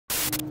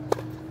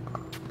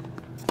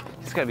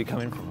He's got to be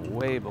coming from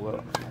way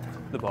below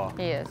the ball.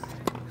 He is.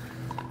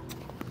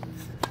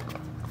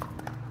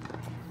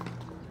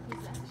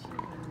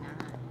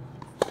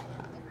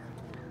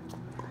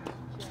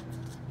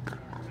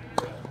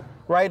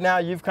 Right now,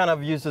 you've kind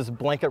of used this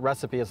blanket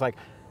recipe. It's like,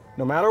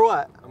 no matter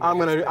what, I'm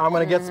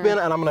gonna get spin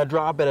and I'm gonna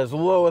drop it as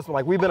low as,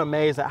 like, we've been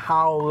amazed at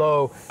how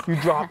low you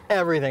drop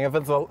everything. If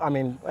it's, I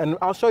mean, and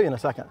I'll show you in a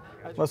second.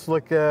 Let's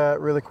look at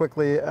really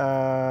quickly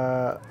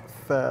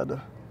Fed.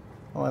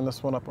 I'll line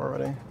this one up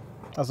already.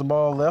 As the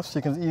ball lifts,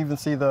 you can even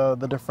see the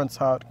difference,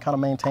 how it kind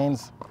of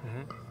maintains.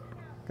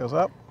 Goes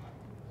up.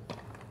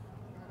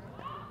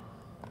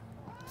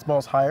 This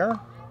ball's higher.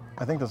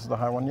 I think this is the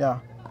high one, yeah.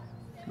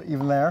 But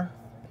even there.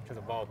 Because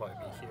the ball will probably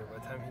be here by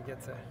the time he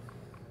gets there.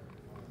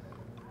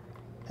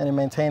 And it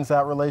maintains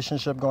that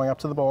relationship going up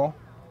to the ball.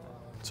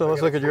 So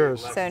let's look at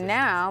yours. So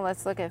now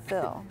let's look at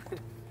Phil.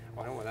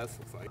 I know what that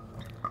looks like.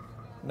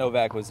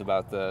 Novak was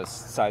about the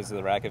size of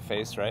the racket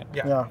face, right?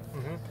 Yeah.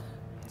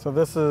 So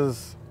this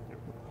is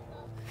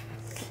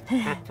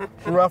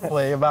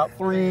roughly about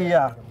 3,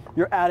 yeah.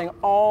 You're adding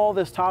all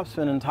this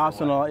topspin and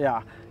topspin, all,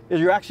 yeah.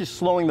 You're actually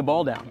slowing the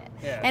ball down.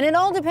 Yeah. And it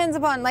all depends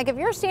upon, like, if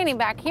you're standing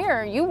back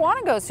here, you want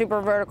to go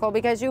super vertical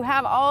because you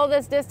have all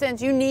this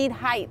distance. You need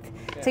height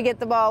to get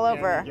the ball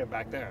over. Get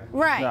back there.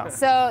 Right. Yeah.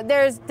 So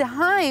there's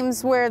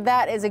times where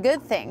that is a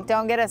good thing.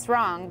 Don't get us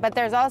wrong. But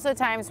there's also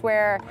times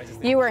where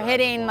you were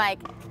hitting, like,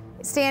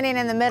 standing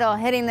in the middle,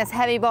 hitting this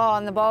heavy ball,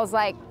 and the ball's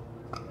like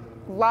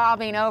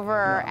lobbing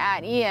over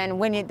at Ian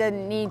when it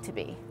didn't need to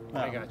be.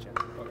 I got you.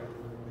 Okay.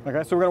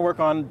 Okay, so we're gonna work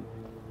on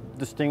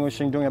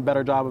distinguishing, doing a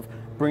better job of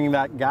bringing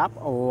that gap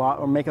a lot,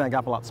 or making that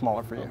gap a lot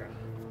smaller for you. Okay.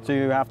 So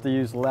you have to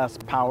use less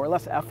power,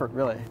 less effort,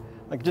 really.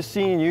 Like, just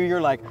seeing you, you're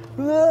like,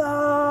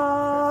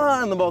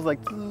 "Ah," and the ball's like.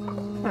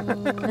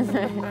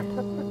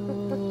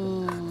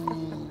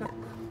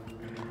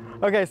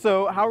 Okay,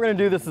 so how we're gonna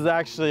do this is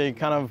actually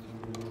kind of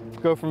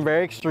go from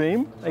very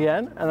extreme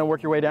again, and then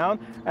work your way down,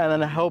 and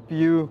then help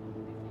you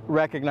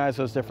recognize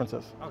those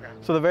differences. Okay.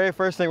 So the very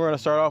first thing we're gonna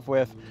start off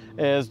with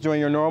is doing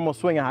your normal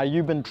swing and how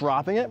you've been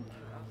dropping it.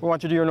 We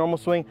want you to do your normal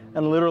swing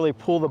and literally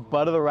pull the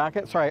butt of the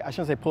racket. Sorry, I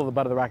shouldn't say pull the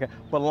butt of the racket,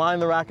 but line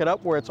the racket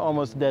up where it's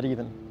almost dead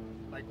even.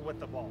 Like with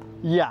the ball?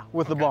 Yeah,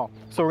 with the ball.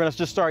 So we're gonna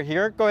just start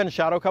here. Go ahead and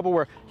shadow couple.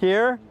 We're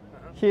here,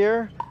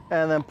 here,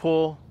 and then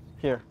pull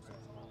here.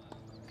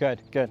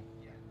 Good, good.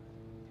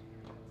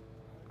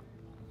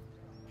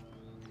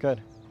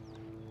 Good.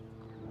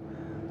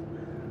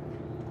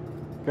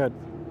 Good.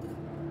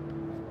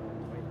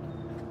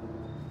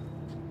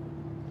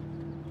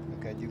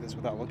 Okay, I do this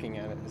without looking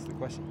at it is the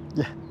question.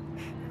 Yeah.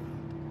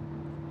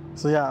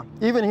 So yeah,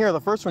 even here,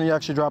 the first one you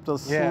actually dropped a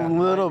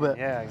little bit.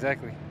 Yeah,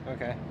 exactly.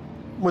 Okay.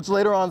 Which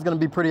later on is going to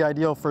be pretty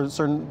ideal for a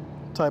certain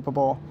type of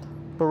ball.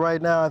 But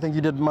right now, I think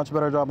you did a much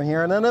better job in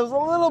here. And then it was a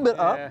little bit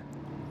up.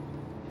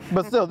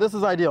 But still, this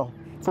is ideal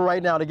for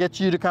right now to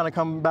get you to kind of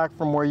come back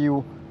from where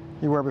you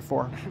were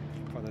before.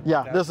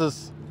 Yeah, depth, this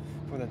is...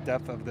 For the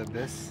depth of the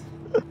abyss.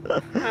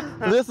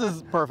 This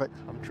is perfect.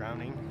 I'm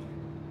drowning.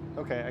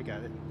 Okay, I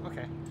got it.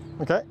 Okay.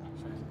 Okay.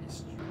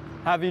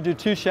 Have you do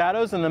 2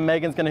 shadows, and then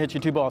Megan's going to hit you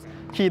 2 balls.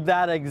 Keep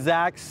that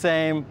exact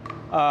same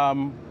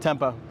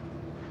tempo.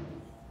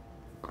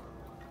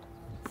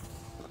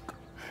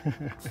 So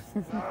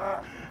annoying.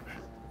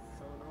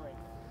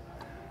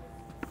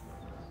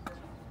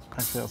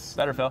 That feels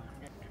Better, Phil.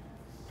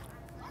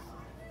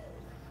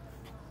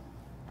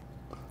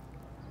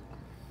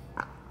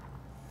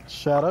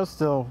 shadows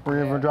still.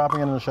 We're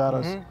dropping into the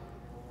shadows.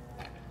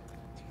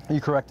 Are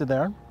you corrected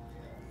there?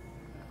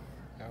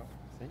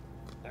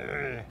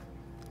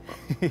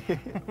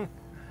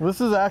 This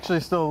is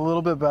actually still a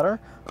little bit better.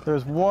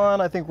 There's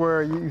one, I think,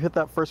 where you hit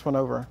that first one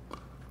over.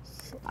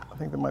 So I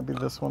think that might be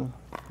this one.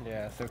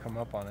 Yeah, so come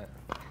up on it.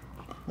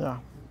 Yeah.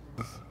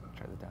 Try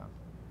the down.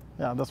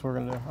 Yeah, that's what we're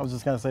gonna do. I was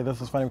just gonna say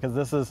this is funny because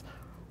this is,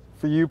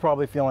 for you,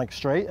 probably feeling like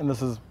straight, and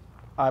this is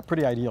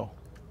pretty ideal.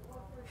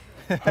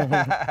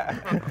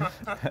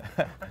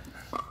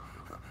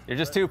 You're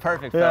just too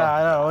perfect, Phil. Yeah,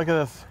 I know. Look at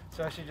this.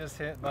 So I should just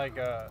hit like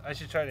I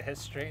should try to hit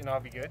straight and I'll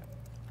be good.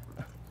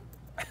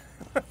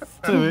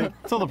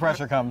 Till the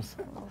pressure comes.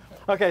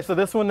 Okay, so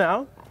this one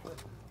now,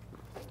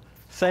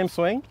 same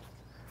swing,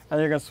 and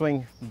you're gonna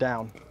swing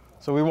down.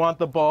 So we want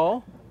the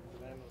ball,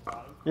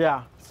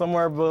 yeah,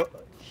 somewhere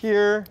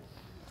here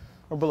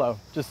or below.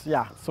 Just,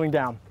 yeah, swing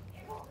down.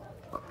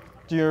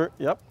 Do your,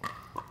 yep.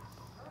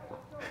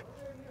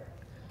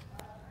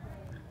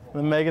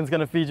 Then Megan's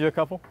gonna feed you a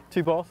couple,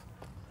 2 balls.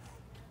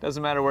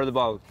 Doesn't matter where the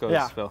ball goes,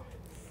 Yeah. Phil.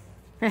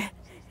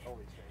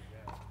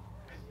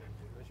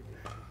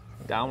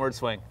 Downward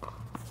swing.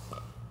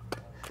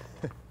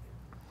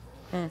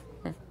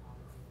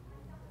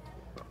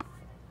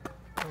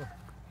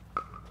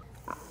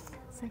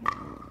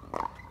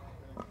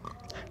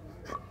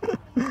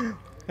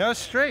 That was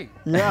straight.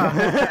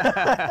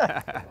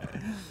 Yeah.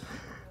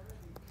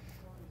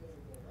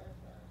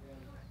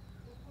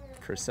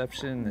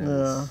 Perception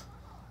is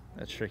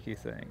a tricky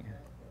thing.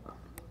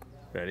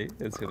 Ready?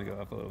 It's gonna go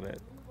up a little bit.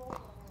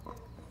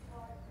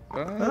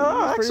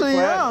 Actually,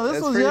 yeah,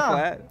 this was, pretty yeah.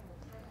 flat.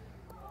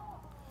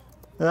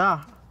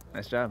 Yeah.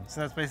 Nice job.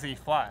 So that's basically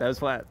flat. That was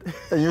flat.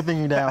 And you're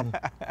thinking down.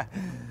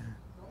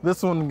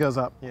 This one goes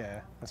up.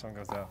 Yeah, this one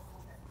goes up.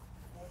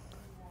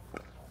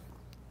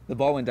 The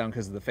ball went down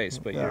because of the face,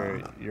 but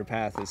Yeah. your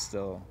path is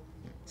still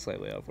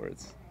slightly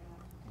upwards.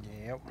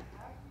 Yep.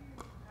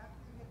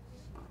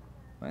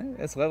 Well,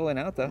 it's leveling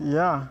out though.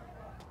 Yeah.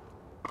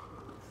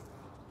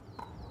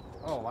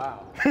 Oh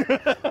wow.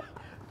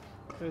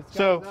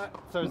 So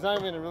it's not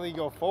even gonna really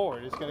go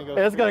forward. It's gonna go.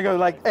 it's gonna go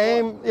like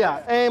aim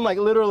like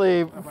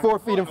literally 4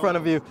 feet in front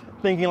of you,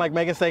 thinking like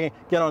Megan's saying,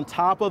 get on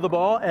top of the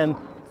ball and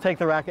take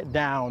the racket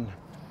down.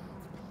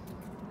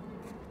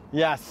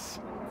 Yes.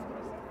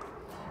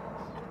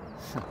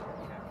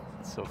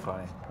 It's so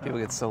funny. People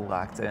get so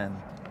locked in.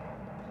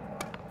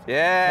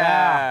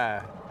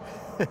 Yeah.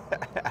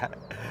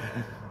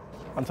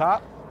 On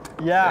top?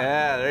 Yeah.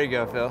 Yeah, there you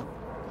go, Phil.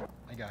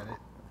 I got it.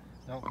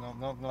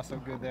 Nope, not so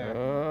good there.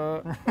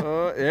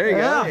 There you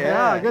go.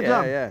 Yeah, good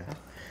job. Yeah.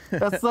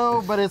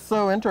 But it's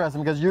so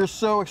interesting because you're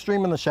so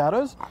extreme in the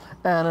shadows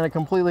and it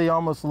completely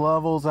almost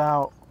levels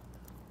out.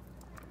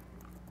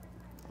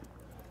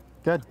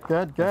 Good.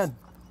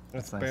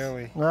 That's nice.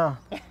 barely. Yeah.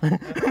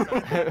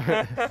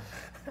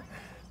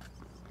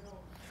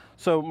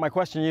 So my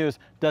question to you is,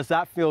 does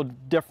that feel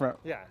different?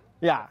 Yeah.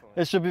 Yeah,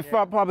 it should be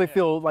probably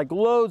feel like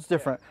loads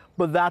different,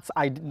 but that's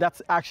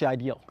actually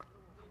ideal.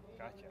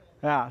 Gotcha.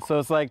 Yeah, so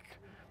it's like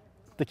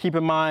to keep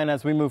in mind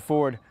as we move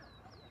forward,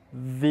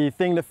 the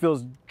thing that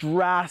feels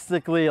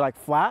drastically like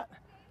flat.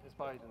 It's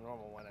probably the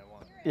normal one I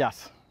want.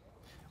 Yes.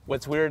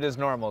 What's weird is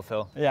normal,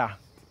 Phil. Yeah.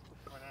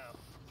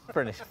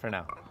 For now. For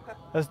now.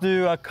 Let's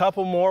do a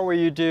couple more where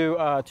you do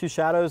 2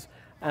 shadows,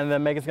 and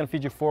then Megan's gonna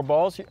feed you 4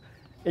 balls.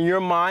 In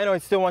your mind, I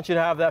still want you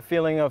to have that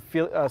feeling of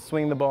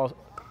swinging the ball,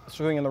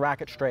 swinging the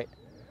racket straight.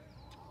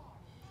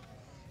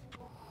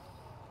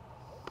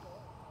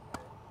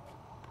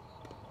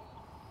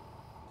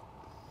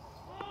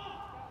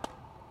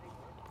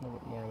 A little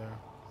bit more there.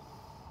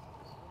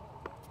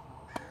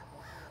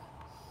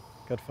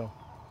 Good, Phil.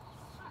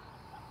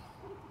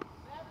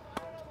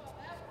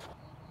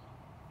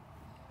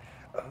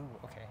 Oh,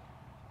 okay.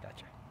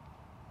 Gotcha.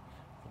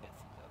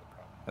 That's the other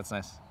problem. That's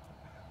nice.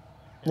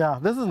 Yeah,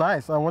 this is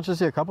nice. I want you to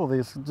see a couple of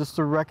these just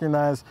to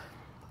recognize.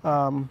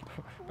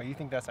 But you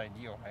think that's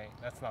ideal, right?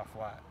 That's not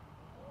flat.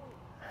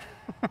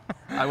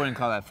 I wouldn't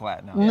call that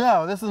flat, no.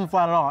 No, this isn't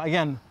flat at all.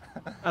 Again,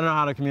 I don't know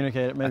how to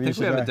communicate it. Maybe I you think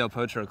should we have try. a Del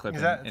Potro clip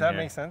Does in that here.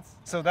 make sense?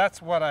 So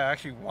that's what I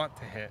actually want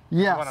to hit.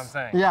 Yes. Is what I'm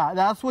saying. Yeah,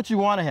 that's what you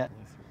want to hit.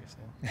 You see what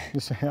you're saying? You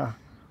see, yeah.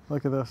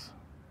 Look at this.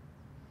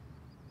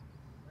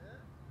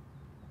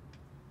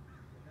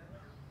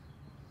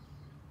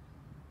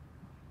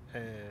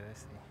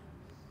 Let's see.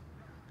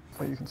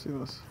 So you can see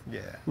this.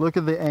 Yeah. Look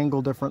at the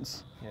angle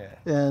difference Yeah.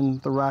 in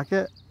the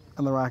racket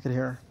and the racket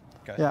here.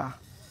 Gotcha. Yeah.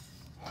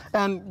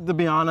 And to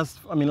be honest,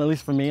 I mean, at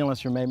least for me,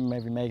 unless you're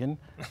maybe Megan,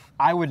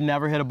 I would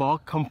never hit a ball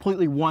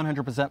completely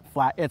 100%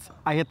 flat.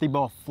 I hit the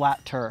ball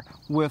flatter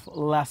with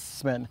less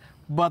spin,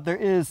 but there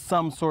is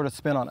some sort of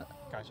spin on it.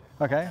 Gotcha.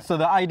 Okay, so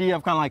the idea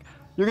of kind of like,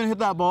 you're gonna hit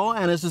that ball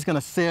and it's just gonna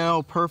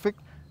sail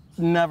perfect,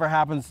 never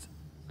happens,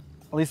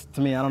 at least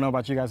to me, I don't know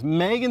about you guys.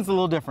 Megan's a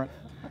little different.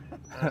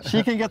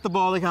 She can get the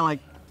ball to kind of like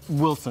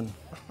Wilson.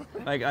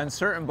 Like on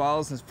certain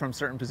balls from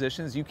certain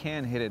positions, you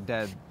can hit it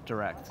dead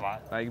direct.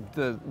 Flat. Like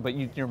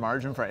your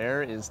margin for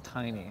error is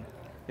tiny.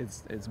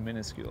 It's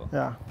minuscule.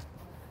 Yeah,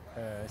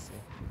 I see.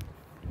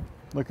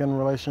 look in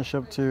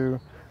relationship to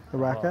the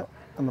racket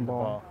and the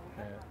ball.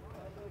 Yeah.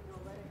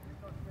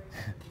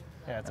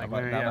 Yeah, it's like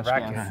Not literally a much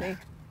going racket.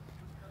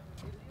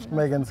 on.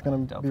 Megan's gonna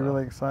be Delpo.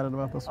 really excited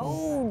about this one.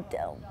 Oh,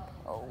 dope.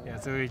 Oh. Yeah,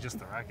 it's literally just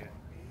the racket.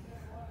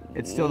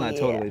 It's still not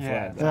totally Yeah.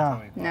 flat. It's Yeah.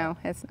 totally flat. No,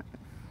 it's not.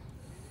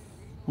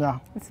 Yeah,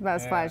 It's about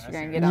as Yeah, flat as I you're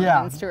going see. to get on the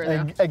men's tour,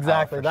 though.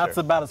 exactly. for That's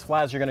sure. about as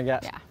flat as you're gonna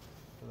get. Yeah.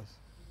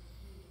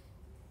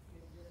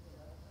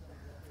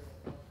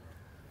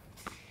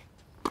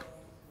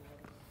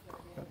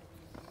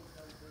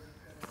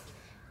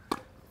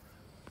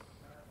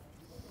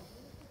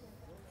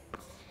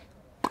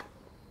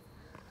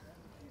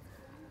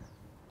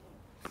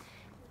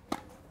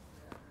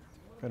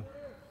 Good.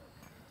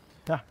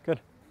 Yeah, good.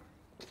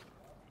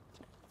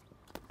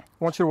 I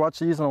want you to watch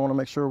these and I want to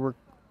make sure we're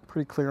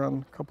pretty clear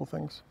on a couple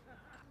things.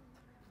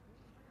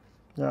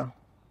 Yeah.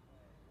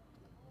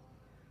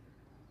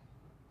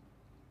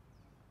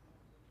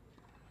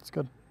 It's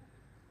good.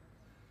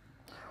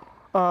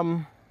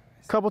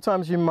 Couple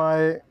times you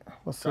might,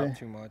 let's see. Not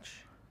too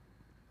much.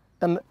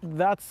 And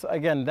that's,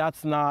 again,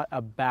 that's not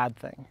a bad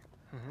thing.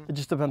 It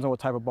just depends on what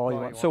type of ball you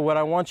want. So what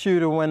I want you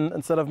to, when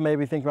instead of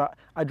maybe think about,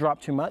 I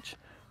dropped too much,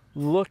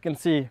 look and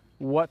see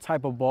what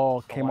type of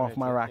ball came off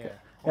my racket.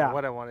 Or Yeah.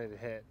 what I wanted to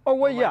hit. Or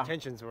what, my yeah.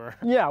 intentions were.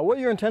 Yeah, what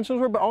your intentions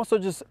were, but also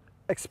just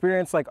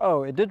experience like,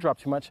 oh, it did drop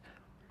too much.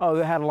 Oh,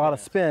 it had a lot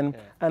of spin.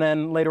 yeah. And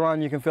then later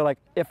on you can feel like,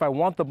 if I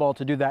want the ball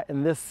to do that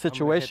in this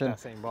situation, that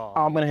same ball.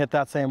 I'm going to hit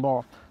that same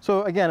ball.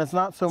 So again, it's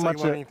not so much.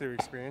 So you learning through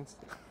experience?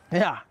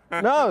 Yeah.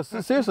 No,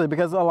 seriously,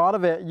 because a lot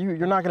of it,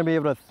 you're not going to be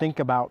able to think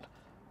about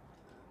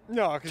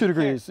No, 'cause 2 you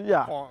degrees. can't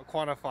Yeah.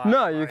 Quantify.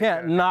 No, you like,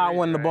 can't. a Not degree,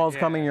 when the right? ball's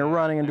coming, you're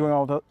running and doing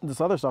all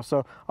this other stuff.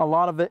 So a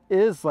lot of it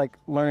is like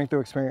learning through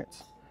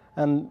experience.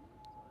 And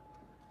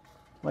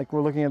like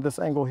we're looking at this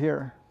angle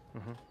here.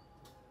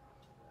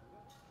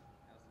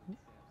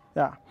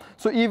 Yeah.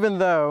 So even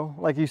though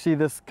like you see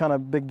this kind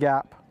of big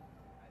gap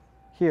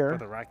here, But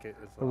the racket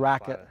is the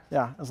racket,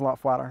 yeah, is a lot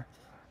flatter.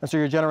 And so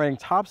you're generating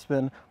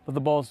topspin, but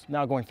the ball's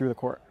now going through the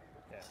court.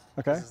 Yeah.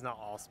 Okay? This is not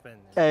all spin.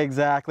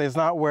 Exactly. It's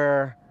not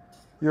where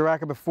your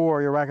racket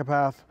before, your racket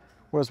path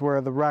was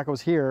where the racket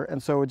was here,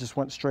 and so it just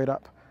went straight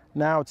up.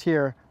 Now it's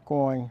here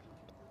going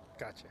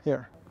Gotcha.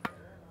 here.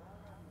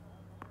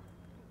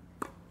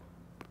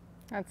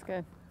 That's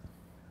good.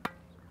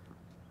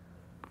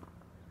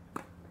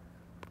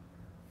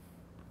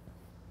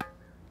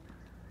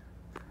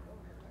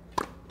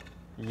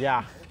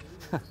 Yeah.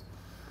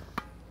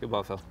 Good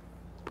ball, Phil.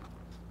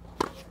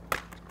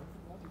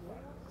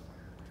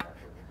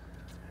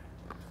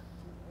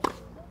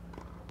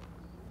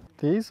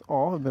 These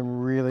all have been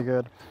really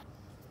good.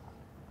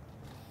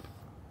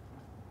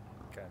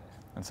 Got it.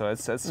 And so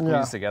it's squeezed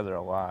Yeah. together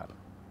a lot.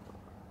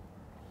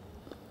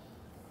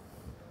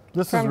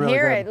 This is From really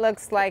here, good. it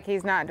looks like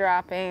he's not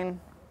dropping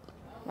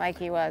like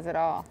he was at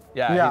all.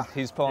 Yeah, Yeah.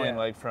 He's pulling Yeah.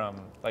 like from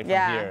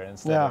Yeah. here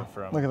instead Yeah, of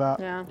from. look at that.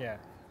 Yeah. Yeah.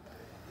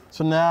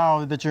 So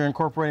now that you're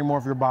incorporating more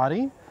of your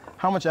body,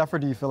 how much effort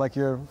do you feel like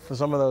you're for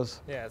some of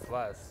those? Yeah, it's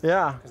less.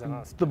 Yeah, 'Cause I'm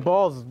not the spinning.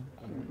 balls,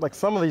 like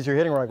some of these you're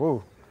hitting, we're like,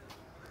 woo.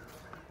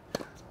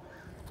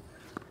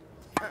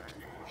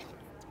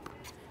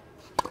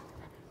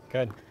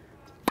 Good.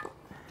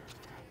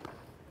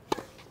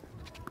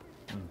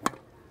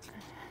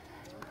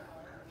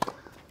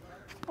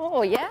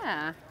 Oh,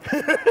 yeah.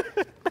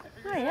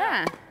 Oh,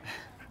 yeah.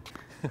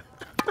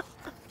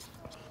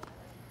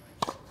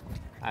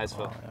 Eyes,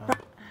 Phil.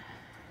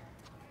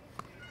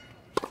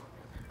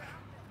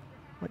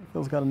 Like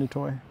Phil's got a new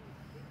toy.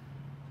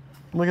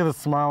 Look at the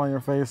smile on your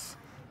face.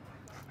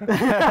 This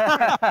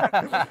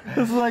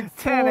is like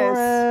Tennis.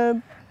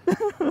 Forehand.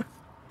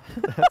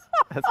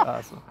 That's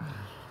awesome.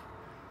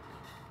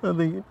 I don't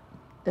think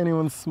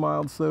anyone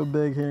smiled so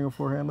big hearing a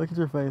forehand. Look at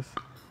your face.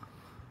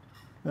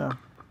 Yeah.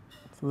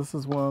 So this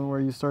is one where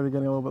you started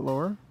getting a little bit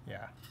lower.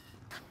 Yeah.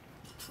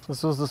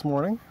 This was this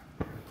morning.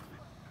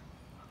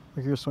 Look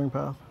at your swing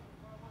path.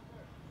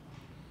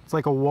 It's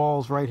like a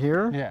wall's right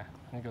here. Yeah.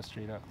 And it goes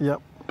straight up.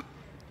 Yep.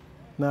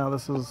 Now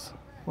this is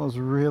one of those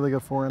really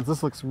good forehands.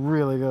 This looks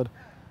really good.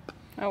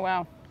 Oh,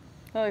 wow.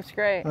 That looks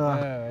great. Oh,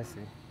 I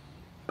see.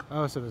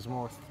 Oh, so there's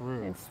more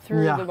through. It's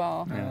through Yeah. the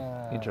ball.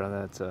 Yeah. You draw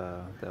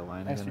that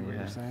line I see again. what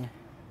you're Yeah. saying.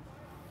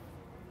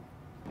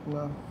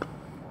 No.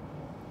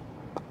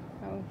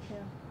 Oh, yeah.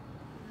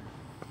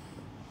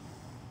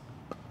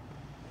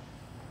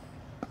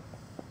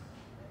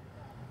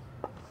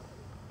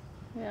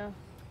 Yeah,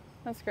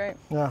 that's great.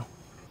 Yeah.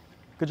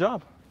 Good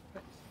job.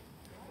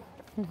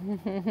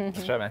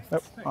 Let's try, man.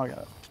 Yep. I'll get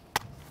it.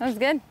 That was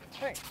good.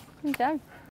 Good job.